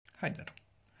Hi there.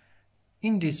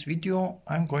 In this video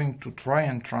I'm going to try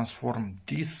and transform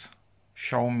this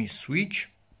Xiaomi switch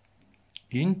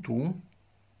into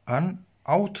an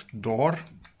outdoor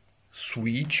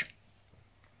switch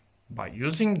by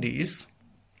using this,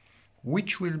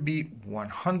 which will be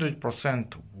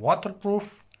 100%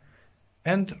 waterproof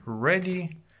and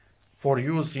ready for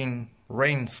use in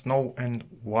rain, snow and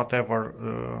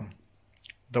whatever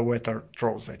the weather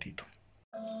throws at it.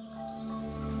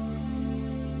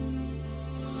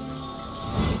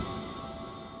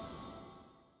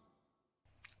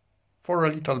 For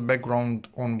a little background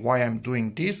on why I'm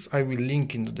doing this, I will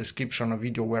link in the description a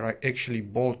video where I actually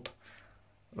bought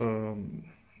a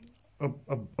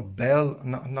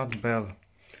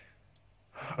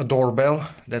doorbell.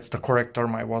 That's the correct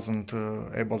term I wasn't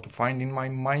able to find in my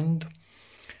mind.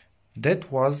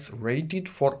 That was rated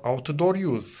for outdoor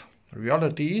use.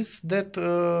 Reality is that,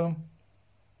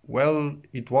 well,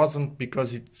 it wasn't,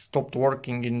 because it stopped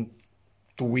working in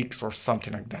 2 weeks or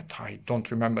something like that. I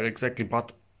don't remember exactly,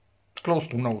 but close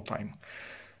to no time,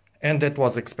 and that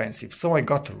was expensive. So I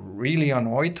got really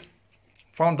annoyed,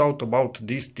 found out about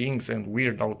these things and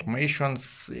weird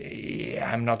automations.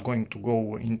 I'm not going to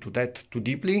go into that too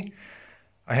deeply.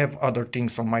 I have other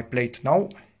things on my plate now,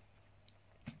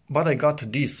 but I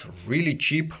got this really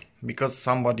cheap because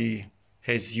somebody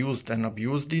has used and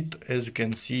abused it. As you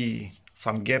can see,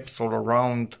 some gaps all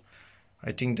around.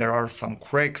 I think there are some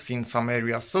cracks in some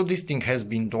areas, so this thing has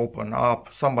been opened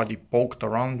up, somebody poked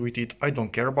around with it. I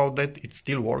don't care about that, it's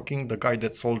still working. The guy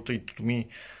that sold it to me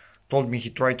told me he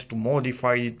tried to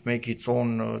modify it, make its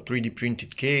own 3D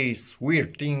printed case,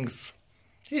 weird things.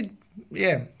 He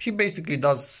basically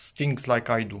does things like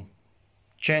I do.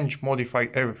 Change, modify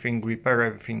everything, repair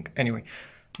everything. Anyway,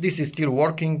 this is still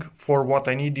working for what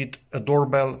I needed, a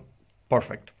doorbell,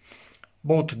 perfect.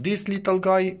 Bought this little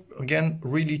guy, again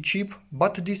really cheap,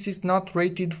 but this is not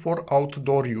rated for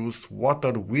outdoor use.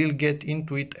 Water will get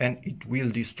into it and it will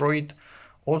destroy it.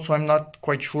 Also, I'm not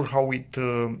quite sure how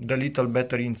the little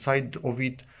battery inside of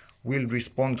it will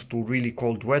respond to really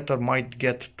cold weather. Might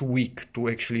get too weak to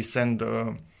actually send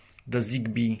the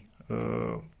Zigbee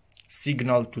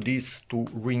signal to this to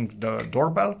ring the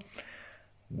doorbell.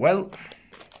 Well,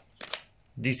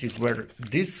 this is where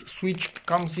this switch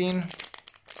comes in.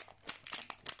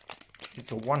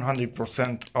 It's a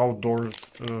 100% outdoor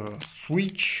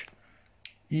switch.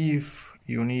 If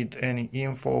you need any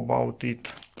info about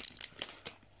it,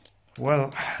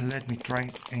 well, let me try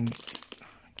and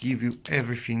give you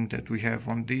everything that we have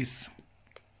on this.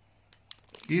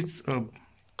 It's a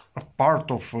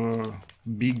part of a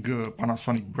big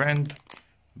Panasonic brand,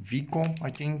 Vico,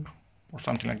 I think, or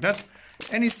something like that.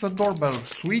 And it's a doorbell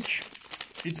switch.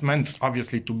 It's meant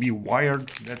obviously to be wired.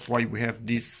 That's why we have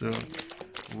this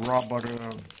rubber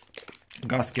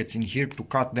gaskets in here to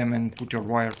cut them and put your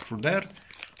wire through there.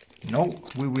 No,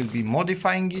 we will be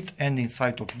modifying it, and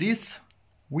inside of this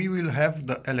we will have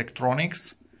the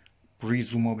electronics,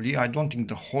 presumably. I don't think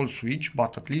the whole switch,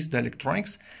 but at least the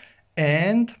electronics,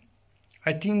 and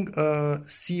I think a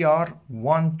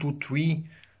CR123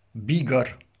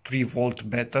 bigger 3-volt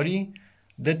battery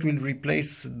that will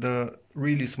replace the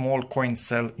really small coin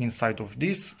cell inside of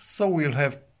this, so we'll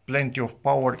have plenty of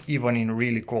power even in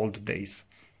really cold days.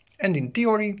 And in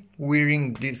theory, we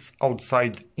ring this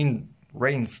outside in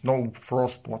rain, snow,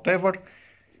 frost, whatever,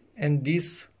 and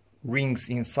this rings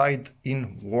inside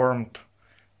in warmth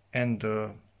and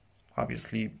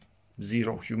obviously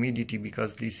zero humidity,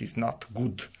 because this is not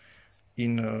good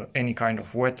in any kind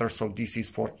of weather, so this is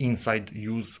for inside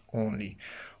use only.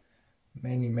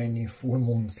 Many full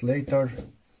moons later,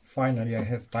 finally I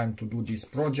have time to do this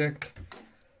project.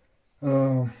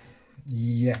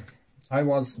 Yeah, I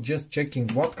was just checking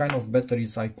what kind of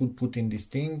batteries I could put in this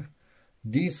thing.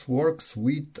 This works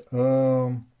with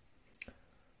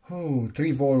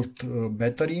 3-volt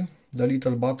battery, the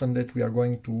little button that we are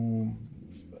going to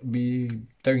be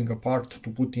tearing apart to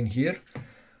put in here.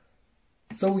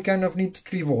 So we kind of need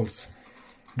 3 volts.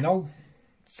 Now,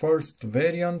 first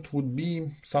variant would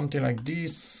be something like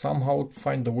this. Somehow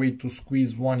find a way to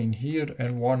squeeze one in here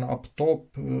and one up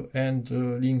top and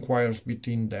link wires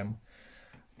between them.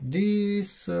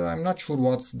 This, I'm not sure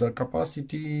what's the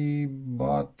capacity,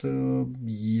 but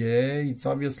yeah, it's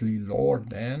obviously lower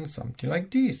than something like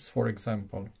this, for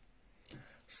example.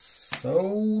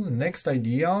 So, next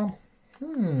idea,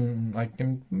 I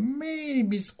can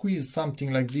maybe squeeze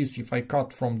something like this if I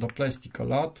cut from the plastic a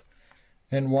lot,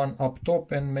 and one up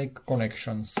top and make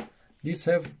connections. These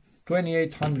have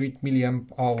 2800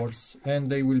 milliamp hours and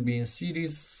they will be in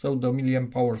series, so the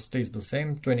milliamp hour stays the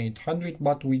same, 2800,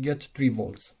 but we get 3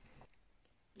 volts.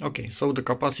 Okay, so the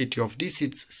capacity of this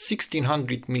is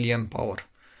 1600 milliamp hour.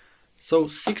 So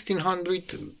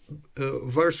 1600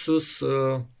 versus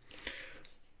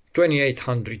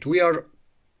 2800. We are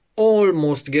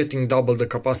almost getting double the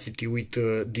capacity with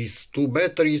these two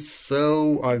batteries,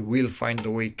 so I will find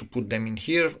a way to put them in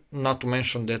here. Not to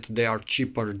mention that they are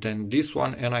cheaper than this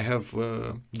one, and I have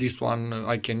this one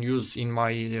I can use in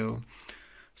my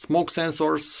smoke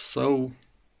sensors, so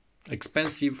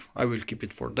expensive, I will keep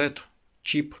it for that.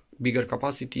 Cheap, bigger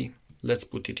capacity, let's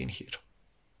put it in here.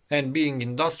 And being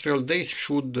industrial, they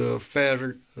should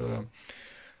fare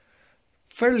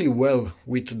fairly well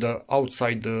with the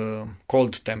outside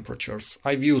cold temperatures.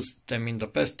 I've used them in the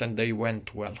past and they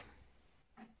went well.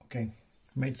 Okay,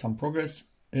 made some progress.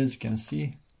 As you can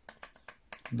see,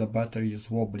 the battery is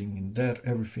wobbling in there,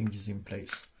 everything is in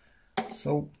place.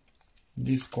 So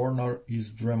this corner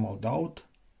is dremeled out,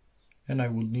 and I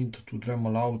would need to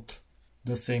Dremel out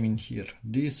the same in here.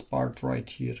 This part right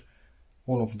here,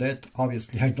 all of that.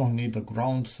 Obviously I don't need a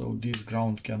ground, so this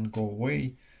ground can go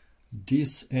away.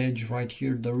 This edge right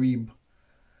here, the rib.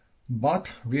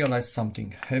 But realize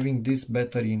something, having this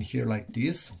battery in here like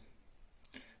this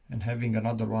and having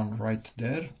another one right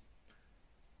there,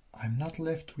 I'm not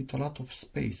left with a lot of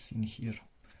space in here.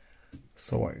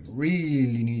 So I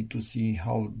really need to see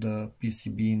how the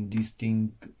PCB in this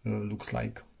thing looks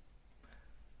like.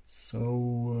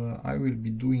 So I will be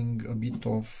doing a bit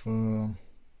of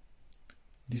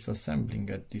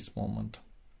disassembling at this moment.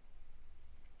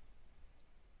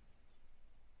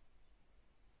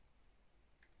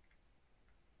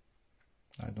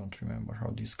 I don't remember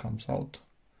how this comes out.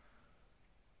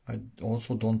 I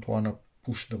also don't want to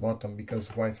push the button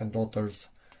because wife and daughters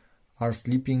are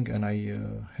sleeping, and I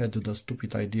had the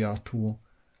stupid idea to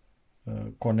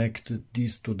connect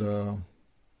this to the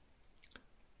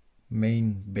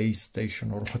main base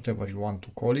station, or whatever you want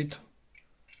to call it.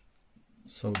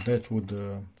 So that would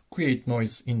create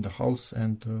noise in the house,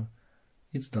 and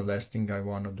it's the last thing I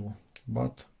want to do.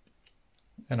 But,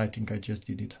 and I think I just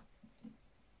did it.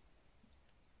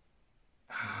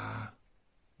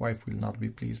 Wife will not be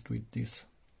pleased with this.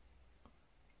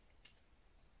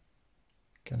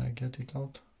 Can I get it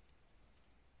out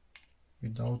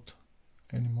without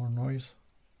any more noise?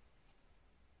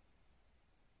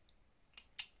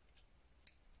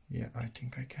 Yeah, I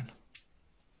think I can.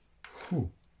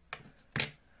 Whew.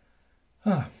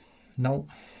 Now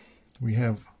we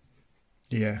have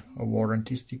a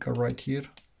warranty sticker right here,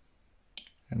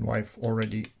 and wife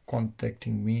already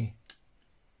contacting me.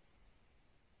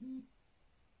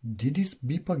 Did this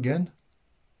beep again?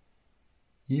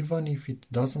 Even if it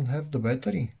doesn't have the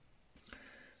battery?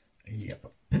 Yep,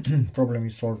 problem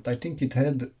is solved. I think it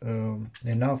had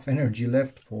enough energy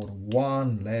left for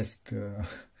one last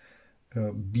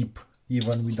beep,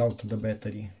 even without the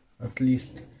battery. At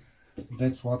least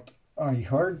that's what I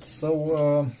heard.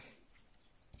 So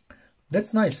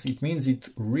that's nice. It means it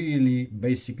really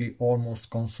basically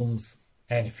almost consumes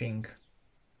anything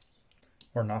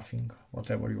or nothing,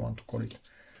 whatever you want to call it.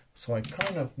 So I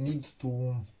kind of need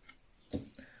to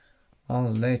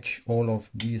unlatch all of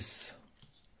these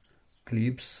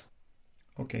clips.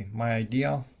 Okay, my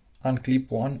idea: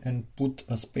 unclip one and put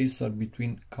a spacer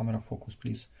between, camera focus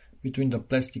please, between the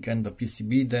plastic and the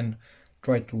PCB, then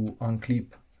try to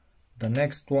unclip the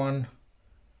next one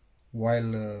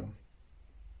while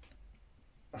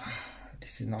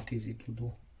this is not easy to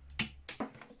do.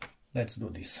 Let's do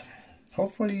this.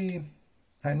 Hopefully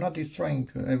I'm not destroying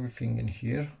everything in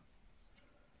here,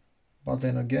 but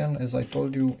then again, as I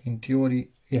told you, in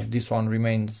theory, yeah, this one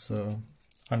remains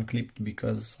unclipped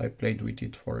because I played with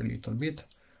it for a little bit.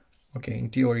 Okay, in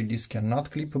theory this cannot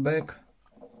clip back.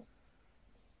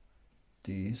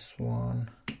 This one,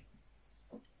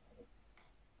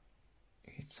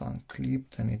 it's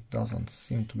unclipped and it doesn't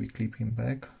seem to be clipping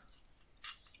back.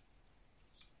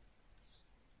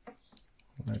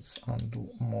 Let's undo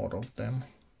more of them.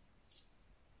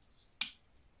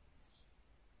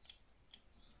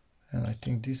 And I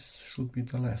think this should be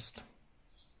the last.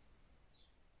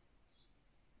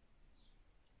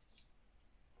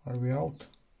 Are we out?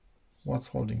 What's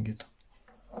holding it?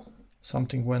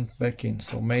 Something went back in,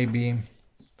 so maybe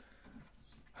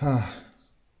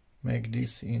make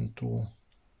this into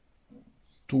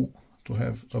 2 to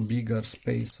have a bigger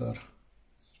spacer.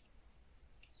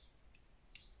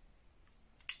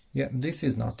 Yeah, this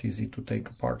is not easy to take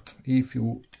apart. If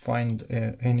you find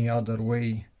any other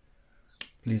way,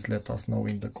 please let us know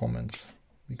in the comments,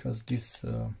 because this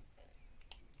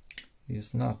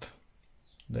is not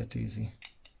that easy.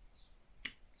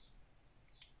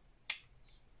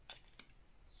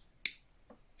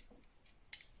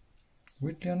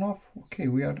 Weirdly enough, okay,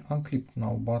 we are unclipped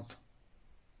now, but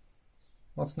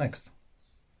what's next?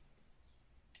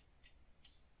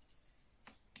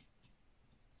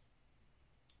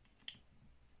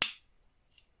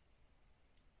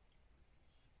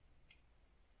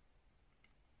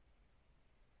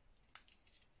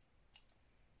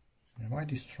 Am I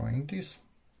destroying this?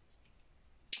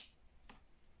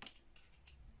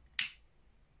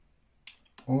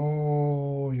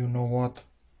 Oh, you know what?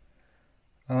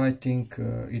 I think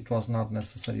it was not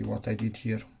necessary what I did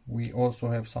here. We also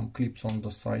have some clips on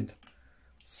the side.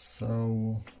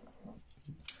 So,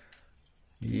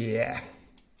 yeah.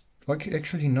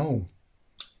 Actually, no.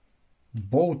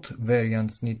 Both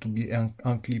variants need to be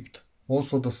unclipped.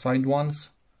 Also the side ones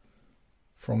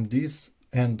from this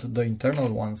and the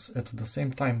internal ones at the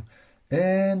same time.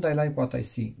 And I like what I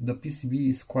see. The PCB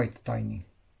is quite tiny.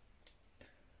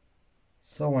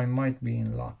 So I might be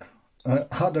in luck.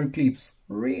 Other clips.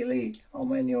 Really? How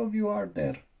many of you are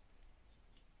there?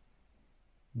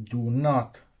 Do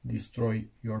not destroy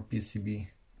your PCB.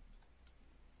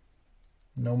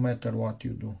 No matter what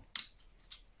you do.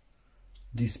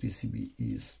 This PCB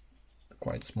is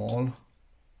quite small.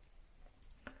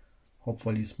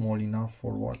 Hopefully small enough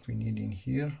for what we need in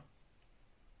here.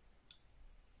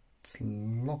 It's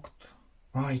locked.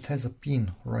 Ah, it has a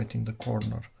pin right in the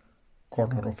corner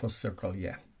of a circle,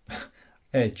 yeah.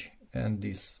 Edge and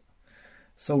this.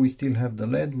 So we still have the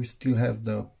LED, we still have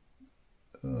the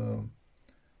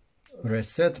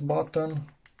reset button,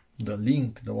 the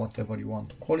link, the whatever you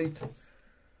want to call it.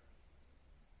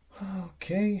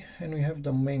 Okay, and we have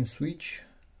the main switch.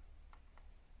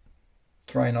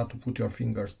 Try not to put your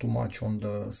fingers too much on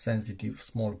the sensitive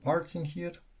small parts in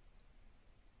here.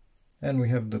 And we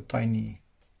have the tiny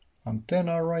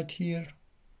antenna right here.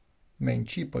 Main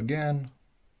chip again.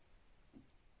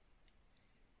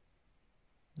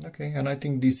 Okay, and I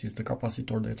think this is the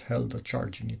capacitor that held the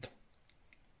charge in it.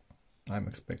 I'm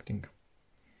expecting.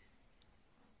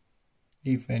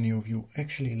 If any of you,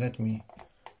 actually let me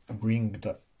bring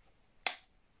the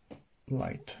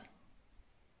light.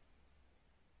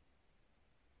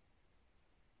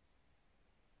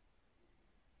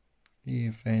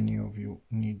 If any of you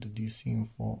need this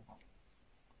info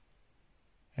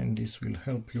and this will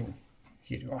help you,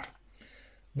 here you are.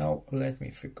 Now let me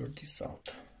figure this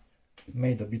out.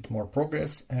 Made a bit more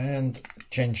progress and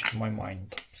changed my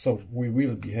mind. So we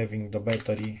will be having the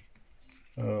battery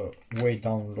way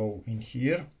down low in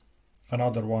here,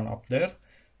 another one up there,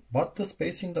 but the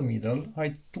space in the middle,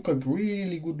 I took a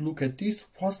really good look at this,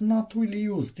 was not really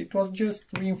used. It was just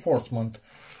reinforcement,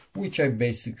 which I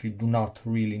basically do not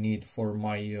really need for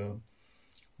my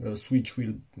switch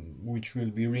which will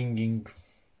be ringing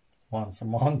once a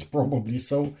month probably.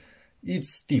 So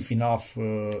it's stiff enough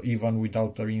even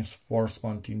without the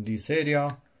reinforcement in this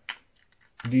area.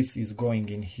 This is going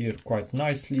in here quite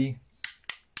nicely,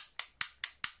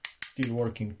 still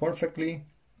working perfectly,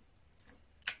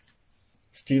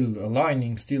 still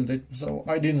aligning, still that, so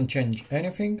I didn't change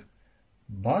anything.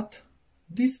 But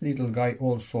this little guy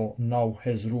also now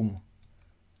has room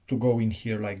to go in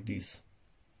here like this,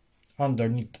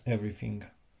 underneath everything,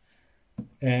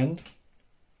 and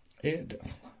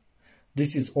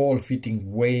this is all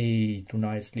fitting way too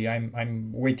nicely.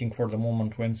 I'm waiting for the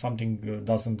moment when something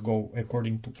doesn't go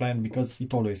according to plan, because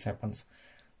it always happens.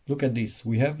 Look at this,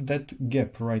 we have that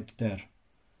gap right there.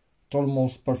 It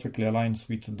almost perfectly aligns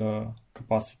with the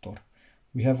capacitor.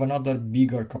 We have another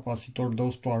bigger capacitor,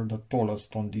 those two are the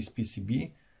tallest on this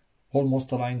PCB, almost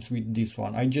aligns with this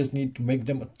one. I just need to make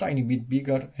them a tiny bit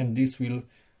bigger and this will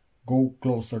go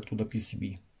closer to the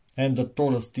PCB. And the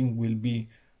tallest thing will be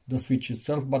the switch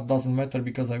itself, but doesn't matter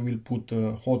because I will put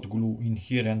hot glue in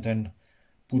here and then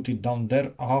put it down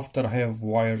there after I have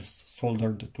wires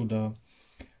soldered to the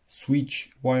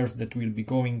switch, wires that will be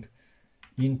going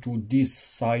into this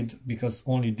side, because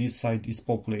only this side is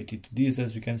populated. This,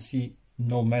 as you can see,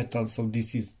 no metal, so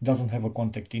this doesn't have a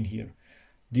contact in here.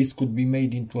 This could be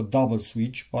made into a double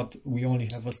switch, but we only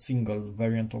have a single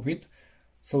variant of it.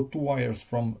 So two wires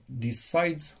from these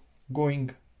sides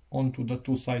going onto the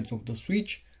two sides of the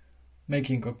switch,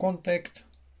 making a contact.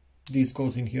 This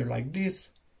goes in here like this,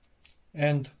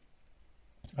 and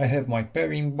I have my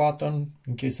pairing button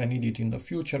in case I need it in the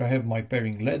future. I have my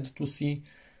pairing LED to see.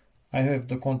 I have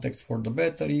the contacts for the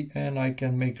battery, and I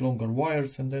can make longer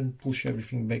wires and then push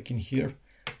everything back in here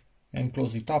and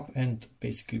close it up, and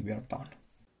basically we are done.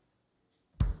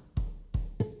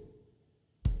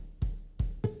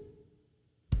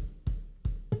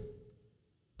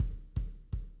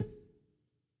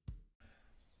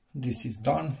 This is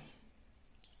done.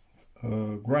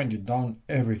 Grind it down,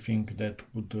 everything that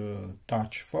would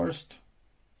touch first.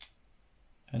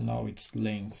 and now it's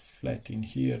laying flat in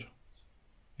here.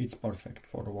 It's perfect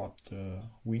for what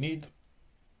we need.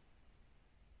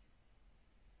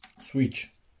 Switch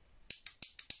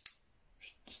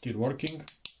still working.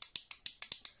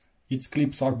 Its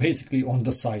clips are basically on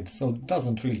the side, so it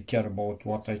doesn't really care about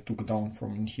what I took down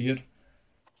from in here.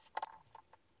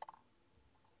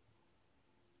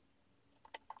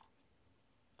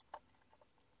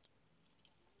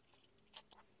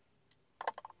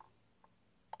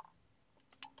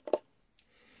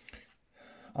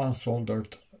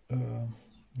 Unsoldered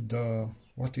the,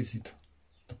 what is it,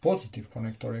 the positive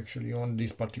connector actually on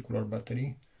this particular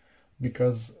battery,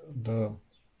 because the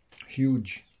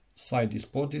huge side is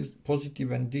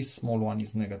positive and this small one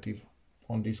is negative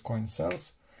on these coin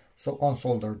cells. So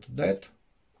unsoldered that.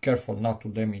 Careful not to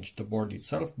damage the board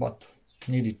itself, but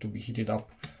needed to be heated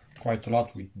up quite a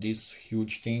lot with this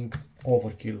huge thing.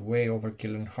 Overkill, way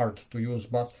overkill, and hard to use,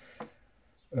 but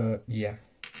yeah.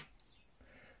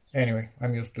 Anyway,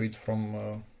 I'm used to it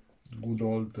from good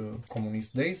old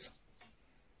communist days.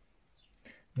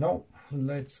 Now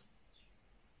let's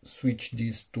switch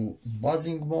this to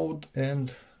buzzing mode,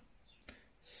 and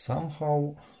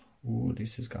somehow, ooh,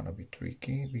 this is gonna be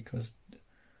tricky because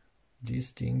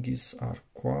these things are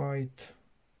quite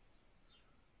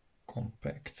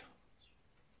compact.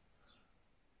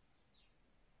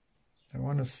 I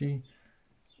want to see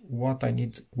what I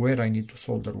need, where I need to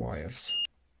solder wires.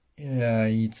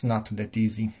 It's not that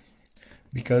easy,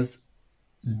 because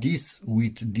this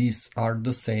with this are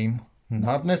the same,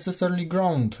 not necessarily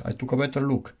ground. I took a better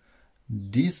look.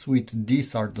 This with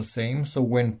this are the same, so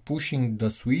when pushing the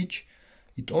switch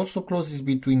it also closes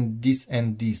between this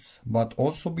and this, but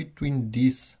also between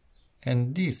this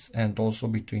and this, and also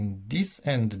between this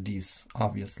and this,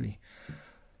 obviously.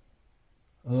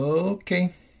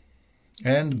 Okay.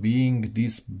 And being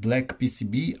this black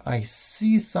PCB, I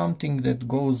see something that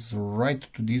goes right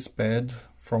to this pad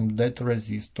from that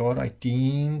resistor, I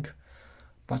think,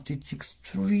 but it's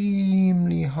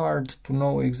extremely hard to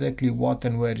know exactly what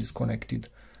and where is connected.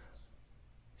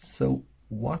 So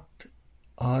what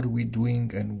are we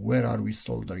doing and where are we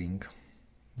soldering?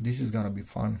 This is gonna be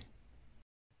fun.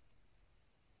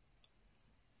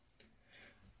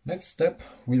 Next step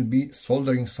will be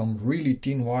soldering some really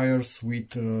thin wires with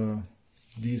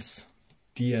this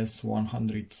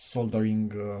TS100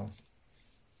 soldering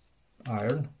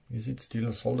iron. Is it still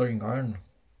a soldering iron?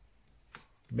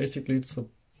 Basically it's a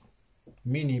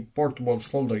mini portable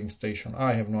soldering station.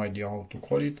 I have no idea how to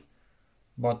call it,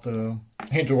 but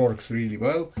it works really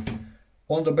well.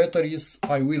 On the batteries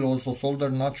I will also solder,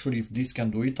 not sure if this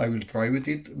can do it. I will try with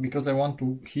it because I want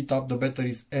to heat up the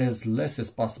batteries as less as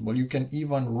possible. You can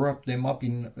even wrap them up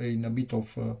in a bit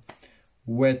of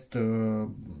wet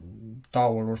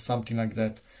towel or something like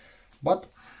that, but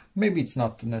maybe it's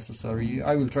not necessary.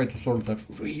 I will try to solder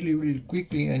really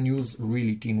quickly and use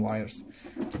really thin wires.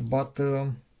 But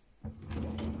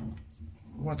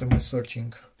what am I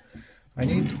searching? I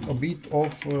need a bit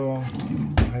of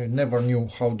I never knew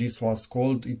how this was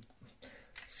called. It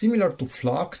similar to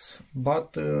flux,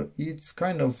 but it's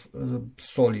kind of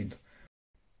solid.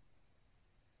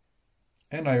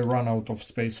 And I ran out of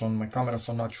space on my camera,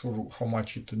 so I'm not sure how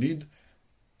much it did.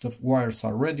 The wires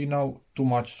are ready now, too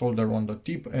much solder on the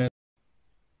tip, and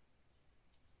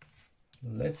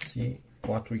let's see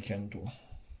what we can do.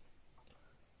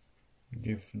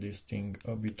 Give this thing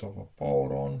a bit of a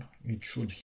power on, it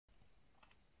should.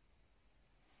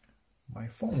 My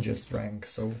phone just rang,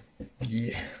 so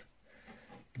yeah,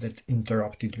 that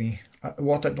interrupted me.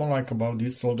 What I don't like about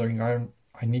this soldering iron,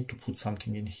 I need to put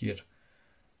something in here.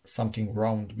 Something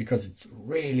round, because it's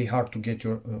really hard to get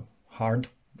your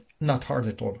not hard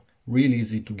at all, really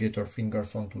easy to get your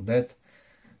fingers onto that.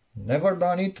 Never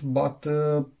done it, but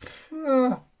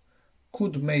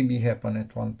could maybe happen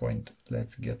at one point.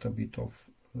 Let's get a bit of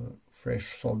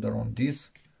fresh solder on this,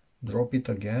 drop it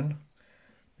again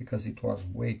because it was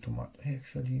way too much.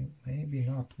 Actually maybe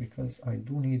not, because I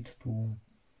do need to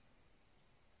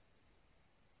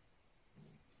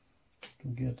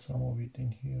get some of it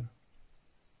in here.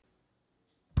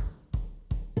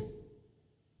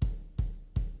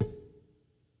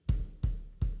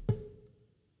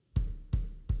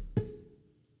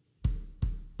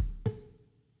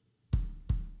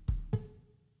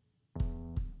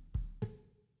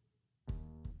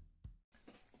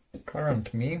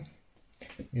 Current me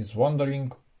is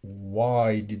wondering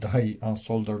why did I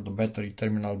unsolder the battery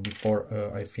terminal before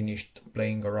I finished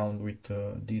playing around with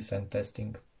this and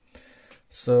testing.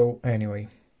 So anyway,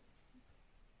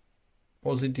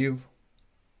 positive,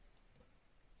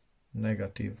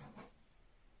 negative.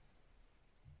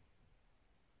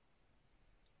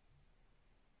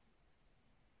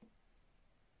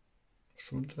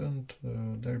 Shouldn't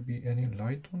there be any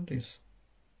light on this?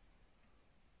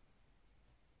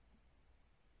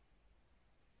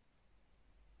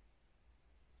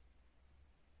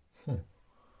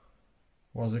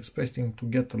 Was expecting to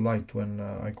get a light when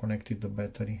I connected the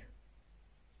battery.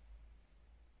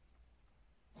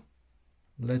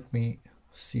 Let me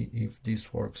see if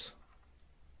this works.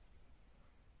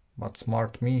 But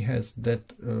Smart Me has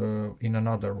that in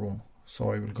another room,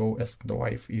 so I will go ask the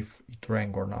wife if it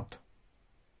rang or not.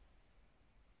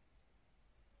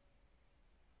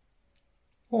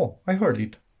 Oh, I heard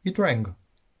it. It rang.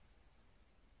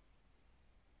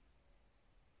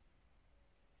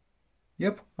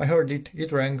 Yep, I heard it.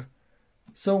 It rang.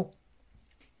 So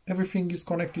everything is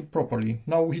connected properly.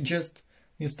 Now we just,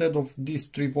 instead of this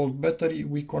 3-volt battery,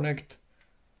 we connect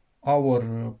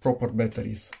our proper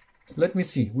batteries. Let me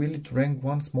see, will it ring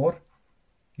once more?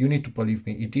 You need to believe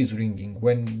me, it is ringing.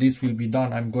 When this will be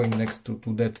done, I'm going next to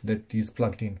that is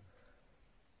plugged in.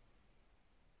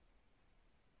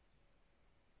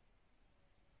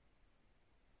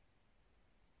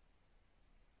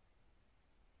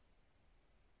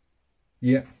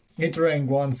 Yeah, it rang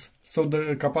once, so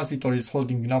the capacitor is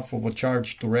holding enough of a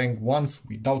charge to ring once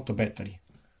without a battery.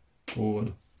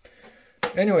 Cool.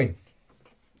 Anyway,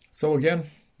 so again,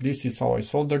 this is how I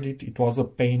soldered it. It was a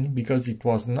pain because it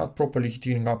was not properly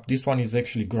heating up. This one is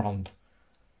actually ground.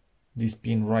 This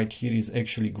pin right here is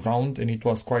actually ground, and it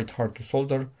was quite hard to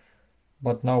solder,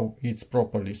 but now it's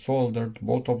properly soldered,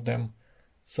 both of them.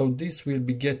 So this will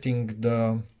be getting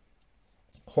the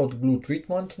hot glue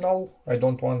treatment now. I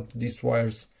don't want these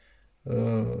wires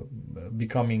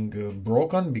becoming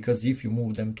broken, because if you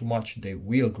move them too much they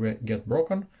will get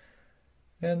broken,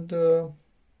 and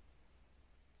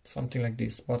something like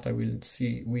this. But I will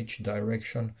see which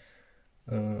direction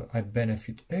I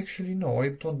benefit. Actually no, I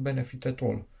don't benefit at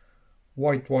all.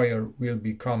 White wire will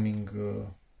be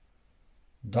coming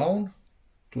down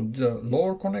to the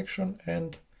lower connection,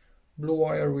 and blue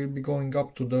wire will be going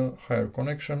up to the higher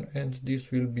connection, and this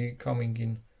will be coming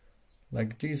in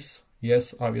like this.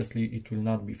 Yes, obviously it will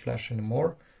not be flash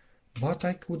anymore, but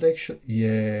I could actually,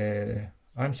 yeah,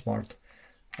 I'm smart.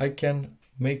 I can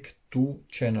make 2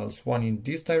 channels, one in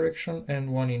this direction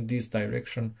and one in this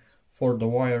direction, for the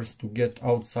wires to get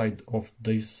outside of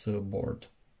this board.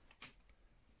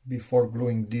 Before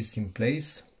gluing this in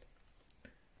place,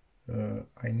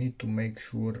 I need to make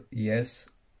sure, yes,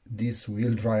 this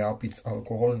will dry up. It's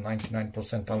alcohol,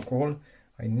 99% alcohol.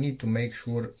 I need to make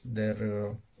sure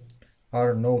there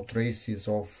are no traces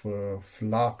of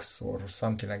flux or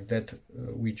something like that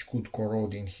which could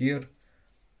corrode in here.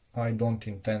 I don't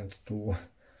intend to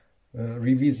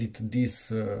revisit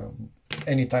this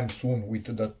anytime soon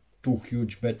with the 2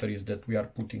 huge batteries that we are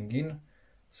putting in,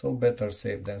 so better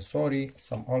safe than sorry.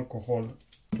 Some alcohol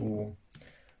to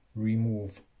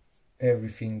remove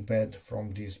everything bad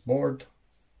from this board.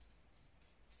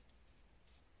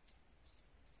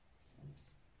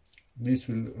 This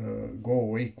will go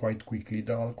away quite quickly,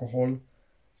 the alcohol,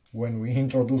 when we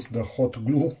introduce the hot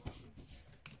glue.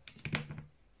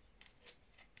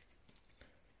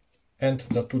 And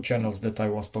the 2 channels that I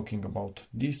was talking about,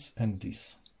 this and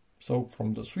this. So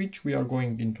from the switch we are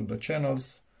going into the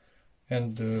channels,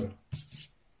 and the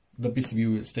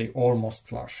PCB will stay almost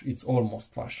flush. It's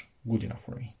almost flush, good enough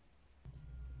for me.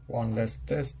 One last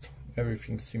test,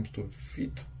 everything seems to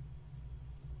fit.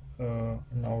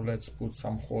 Now let's put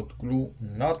some hot glue,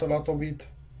 not a lot of it.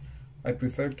 I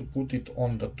prefer to put it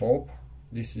on the top.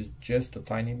 This is just a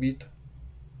tiny bit,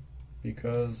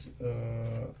 because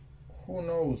who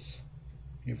knows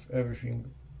if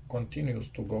everything continues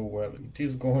to go well. It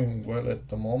is going well at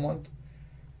the moment,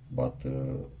 but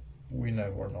we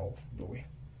never know, do we?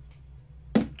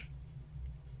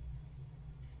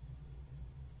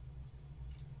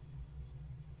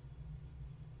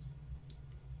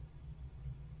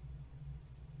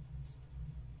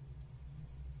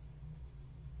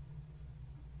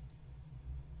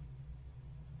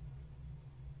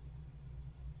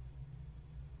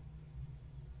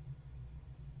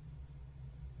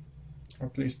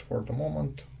 At least for the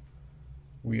moment,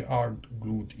 we are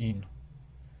glued in.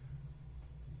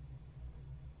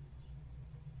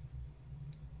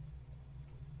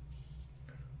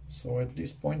 So at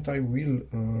this point I will,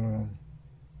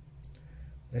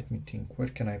 let me think, where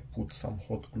can I put some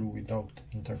hot glue without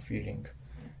interfering?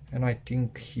 And I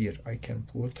think here I can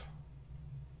put,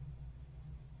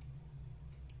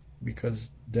 because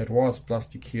there was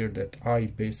plastic here that I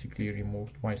basically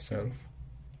removed myself.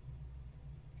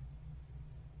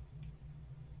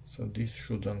 So this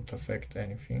shouldn't affect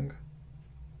anything.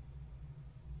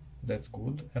 That's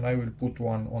good. And I will put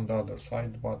one on the other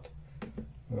side, but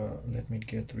Let me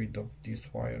get rid of these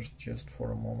wires just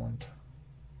for a moment.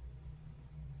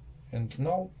 And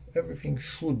now everything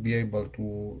should be able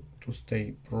to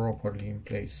stay properly in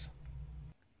place.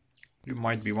 You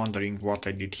might be wondering what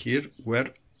I did here,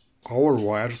 where our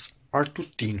wires are too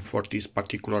thin for this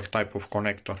particular type of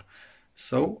connector.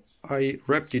 So I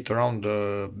wrapped it around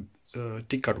the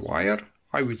thicker wire.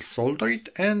 I will solder it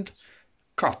and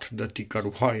cut the thicker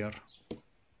wire.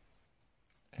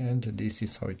 And this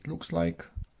is how it looks like.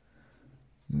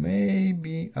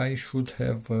 Maybe I should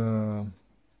have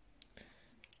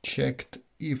checked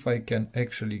if I can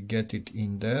actually get it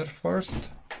in there first,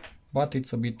 but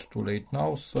it's a bit too late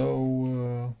now,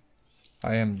 so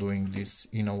I am doing this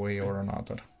in a way or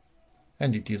another,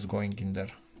 and it is going in there.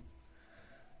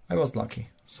 I was lucky,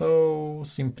 so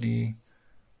simply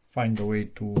find a way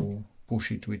to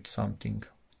push it with something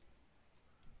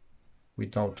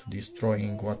without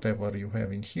destroying whatever you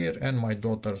have in here. And my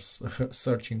daughter's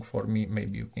searching for me,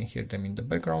 maybe you can hear them in the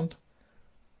background.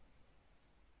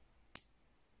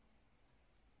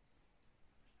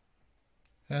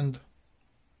 And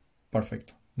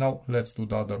perfect. Now let's do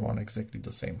the other one exactly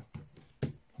the same,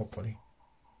 hopefully.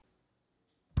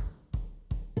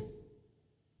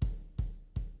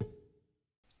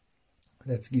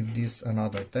 Let's give this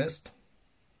another test.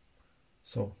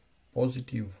 So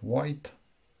positive white,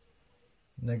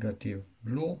 negative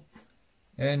blue,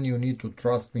 and you need to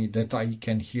trust me that I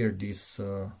can hear this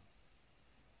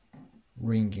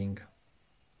ringing.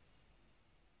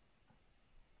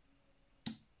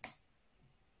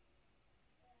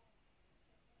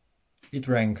 It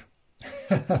rang.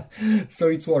 So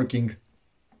it's working.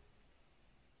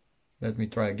 Let me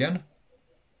try again.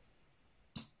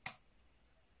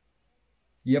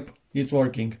 Yep, it's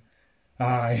working.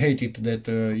 I hate it that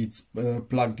it's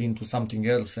plugged into something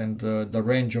else, and the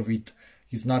range of it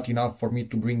is not enough for me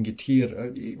to bring it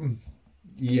here.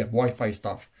 Yeah, Wi-Fi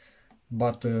stuff.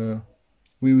 But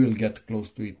we will get close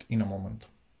to it in a moment.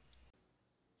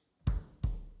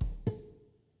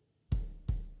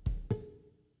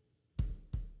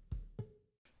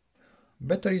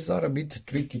 Batteries are a bit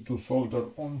tricky to solder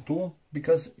onto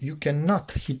because you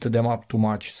cannot hit them up too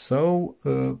much. So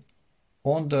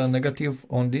on the negative,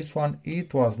 on this one,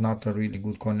 it was not a really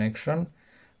good connection.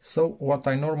 So what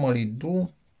I normally do,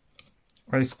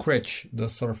 I scratch the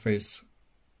surface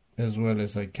as well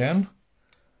as I can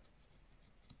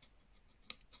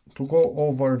to go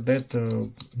over that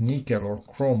nickel or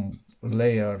chrome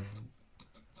layer.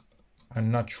 I'm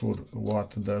not sure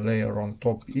what the layer on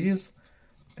top is.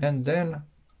 And then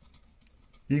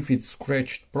if it's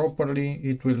scratched properly,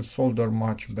 it will solder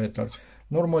much better.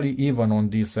 Normally even on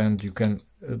this end you can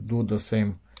do the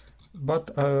same, but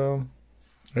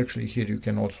actually here you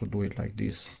can also do it like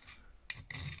this.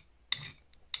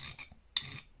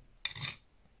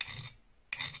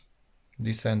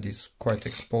 This end is quite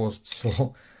exposed,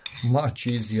 so much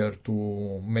easier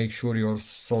to make sure your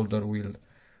solder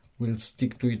will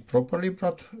stick to it properly,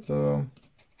 but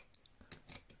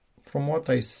from what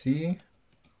I see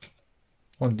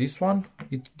on this one,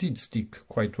 it did stick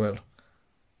quite well.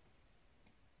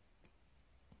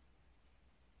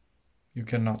 You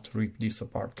cannot rip this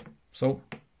apart. So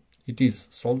it is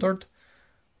soldered.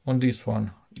 On this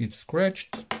one it's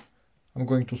scratched. I'm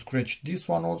going to scratch this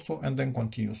one also and then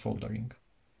continue soldering.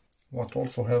 What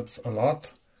also helps a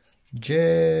lot,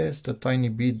 just a tiny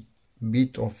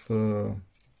bit of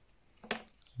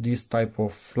this type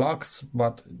of flux,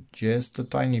 but just a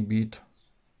tiny bit.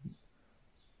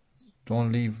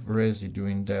 Don't leave residue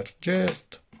in there.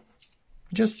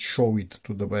 Just show it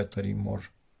to the battery more.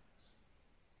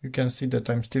 You can see that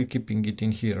I'm still keeping it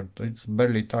in here. It's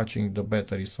barely touching the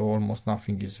battery, so almost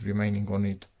nothing is remaining on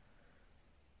it.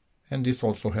 And this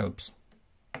also helps.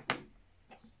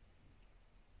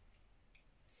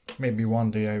 Maybe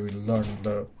one day I will learn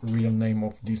the real name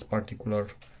of this particular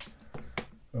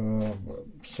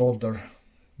solder,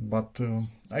 but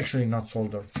actually not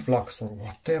solder, flux or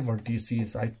whatever this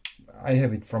is. I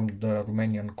have it from the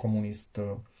Romanian communist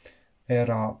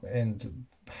era, and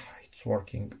it's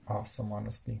working awesome,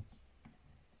 honestly.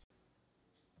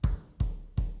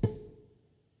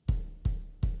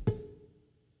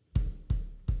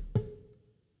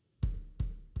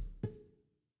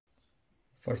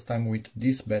 First time with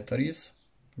these batteries.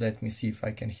 Let me see if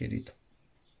I can hear it.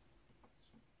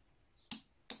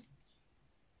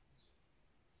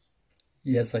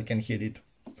 Yes, I can hear it.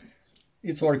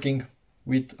 It's working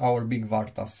with our big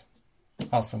Vartas.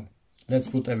 Awesome. Let's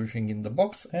put everything in the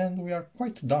box and we are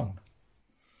quite done.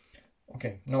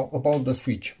 Okay, now about the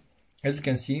switch. As you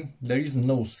can see, there is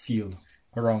no seal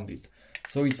around it.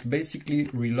 So it's basically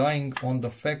relying on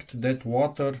the fact that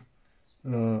water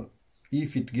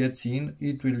if it gets in,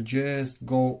 it will just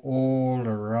go all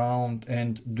around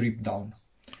and drip down.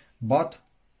 But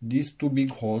these two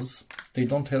big holes, they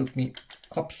don't help me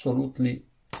absolutely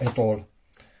at all.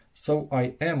 So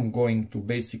I am going to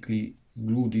basically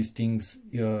glue these things,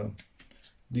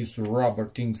 these rubber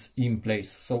things in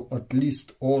place. So at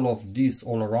least all of this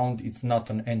all around, it's not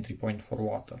an entry point for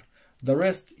water. The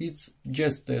rest, it's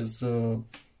just as the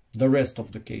rest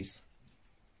of the case.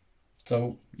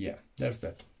 So yeah, there's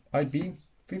that.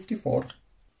 IP54.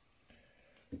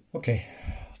 Okay,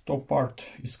 top part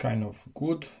is kind of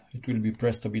good. It will be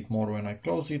pressed a bit more when I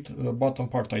close it. Bottom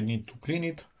part I need to clean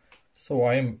it. So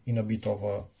I am in a bit of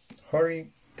a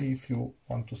hurry, if you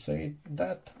want to say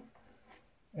that.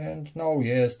 And now,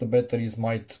 yes, the batteries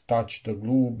might touch the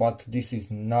glue, but this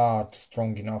is not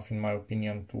strong enough in my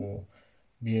opinion to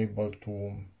be able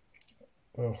to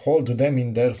hold them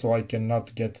in there, so I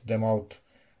cannot get them out.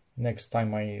 Next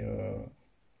time I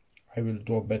will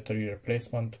do a battery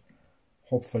replacement,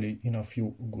 hopefully in a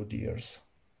few good years.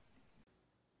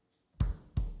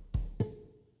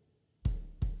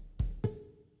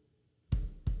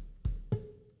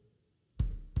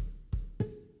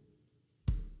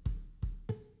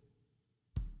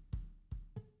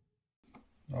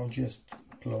 Now just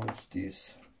close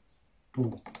this.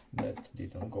 Ooh, that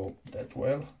didn't go that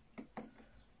well.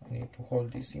 I need to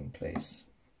hold this in place,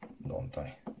 don't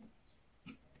I?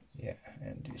 Yeah,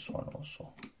 and this one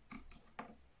also.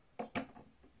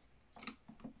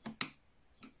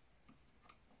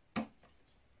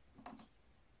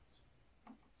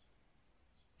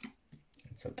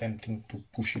 It's attempting to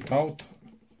push it out,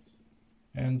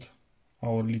 and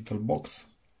our little box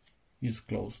is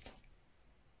closed.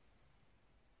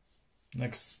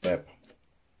 Next step,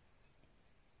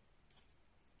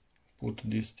 put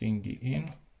this thingy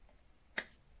in.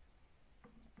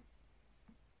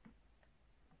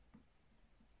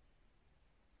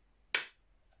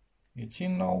 It's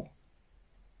in now,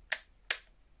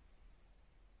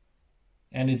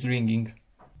 and it's ringing.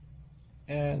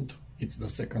 And it's the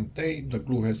second day, the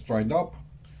glue has dried up.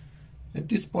 At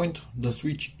this point the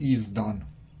switch is done,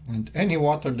 and any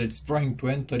water that's trying to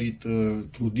enter it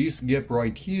through this gap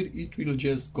right here, it will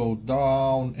just go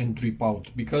down and drip out,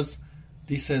 because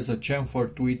this has a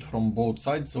chamfer to it from both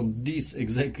sides. So this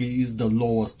exactly is the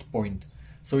lowest point,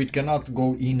 so it cannot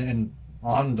go in and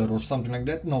under or something like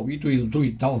that. No, it will do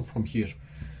it down from here.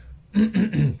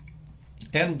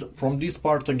 And from this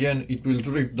part again, it will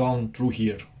drip down through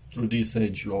here, through this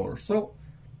edge lower. So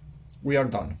we are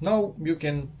done. Now you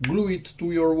can glue it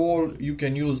to your wall. You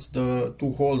can use the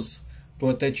two holes to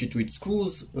attach it with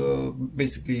screws.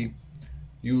 Basically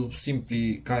you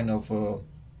simply kind of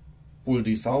pull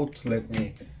this out. Let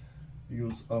me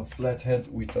use a flathead.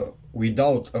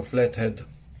 Without a flathead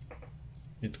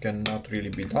it cannot really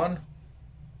be done.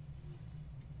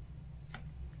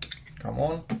 Come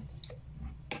on.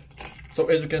 So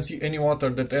as you can see, any water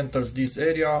that enters this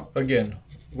area, again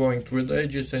going through the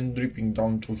edges and dripping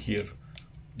down through here.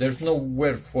 There's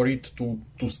nowhere for it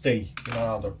to stay in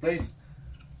another place.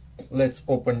 Let's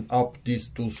open up these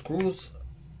two screws.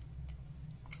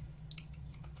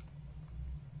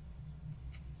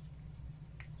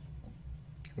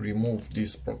 Remove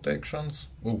these protections.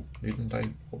 Oh, didn't I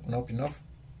open up enough?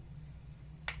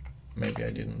 Maybe I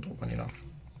didn't open enough.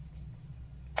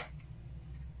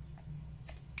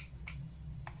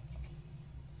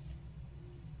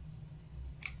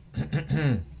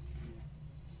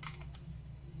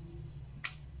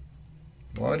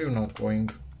 Why are you not going?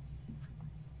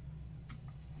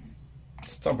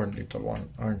 Stubborn little one,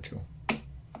 aren't you?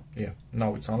 Yeah,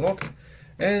 now it's unlocked,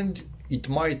 and it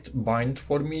might bind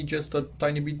for me just a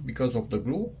tiny bit because of the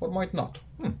glue, or might not.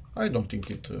 I don't think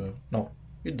it, no,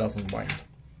 it doesn't bind.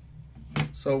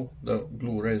 So the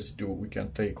glue residue we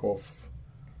can take off,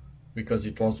 because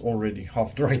it was already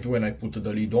half dried when I put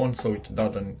the lid on, so it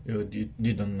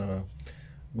didn't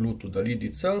glue to the lid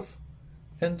itself.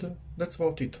 And that's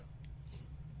about it.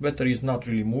 Battery is not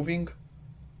really moving.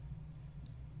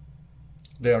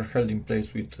 They are held in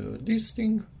place with this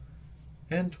thing,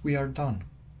 and we are done.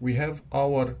 We have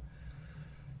our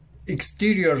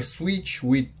exterior switch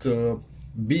with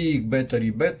big battery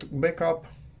backup,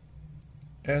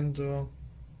 and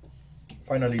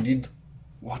finally did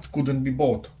what couldn't be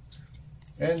bought.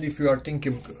 And if you are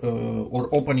thinking or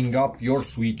opening up your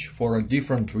switch for a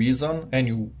different reason and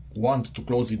you want to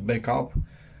close it back up,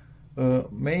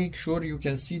 make sure you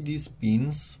can see these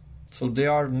pins. So they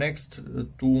are next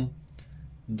to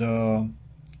the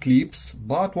clips,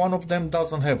 but one of them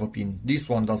doesn't have a pin. This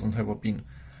one doesn't have a pin.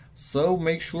 So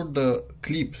make sure the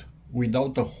clip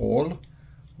without a hole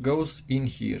goes in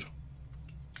here.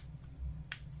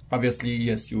 Obviously,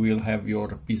 yes, you will have your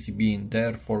PCB in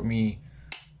there. For me,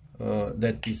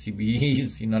 that PCB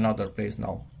is in another place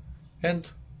now.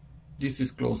 And this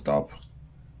is closed up.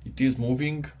 It is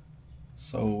moving,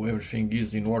 so everything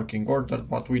is in working order,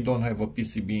 but we don't have a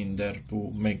PCB in there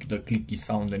to make the clicky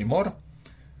sound anymore.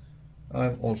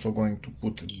 I'm also going to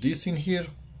put this in here,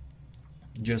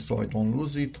 just so I don't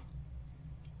lose it.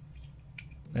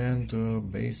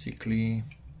 And basically,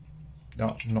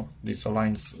 no, this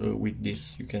aligns with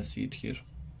this, you can see it here.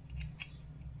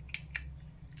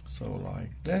 So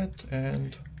like that,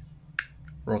 and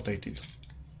rotate it.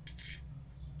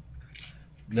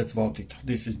 That's about it.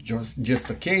 This is just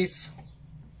a case.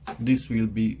 This will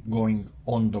be going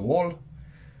on the wall.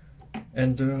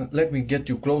 And let me get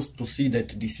you close to see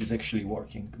that this is actually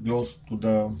working. Close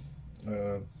to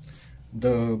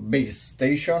the base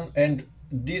station. And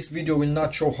this video will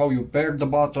not show how you pair the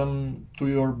button to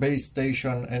your base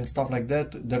station and stuff like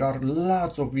that. There are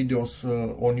lots of videos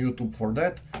on YouTube for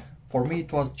that. For me,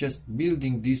 it was just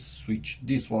building this switch.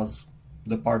 This was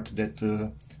the part that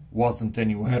wasn't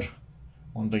anywhere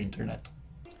on the internet.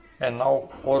 And now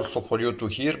also for you to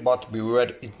hear, but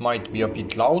beware, it might be a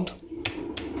bit loud.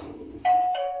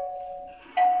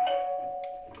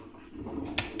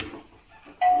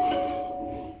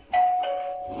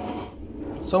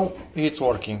 So it's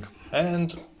working,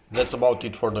 and that's about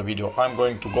it for the video. I'm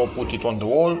going to go put it on the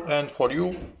wall, and for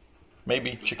you,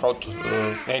 maybe check out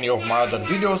any of my other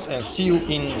videos, and see you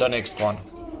in the next one.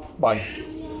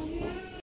 Bye.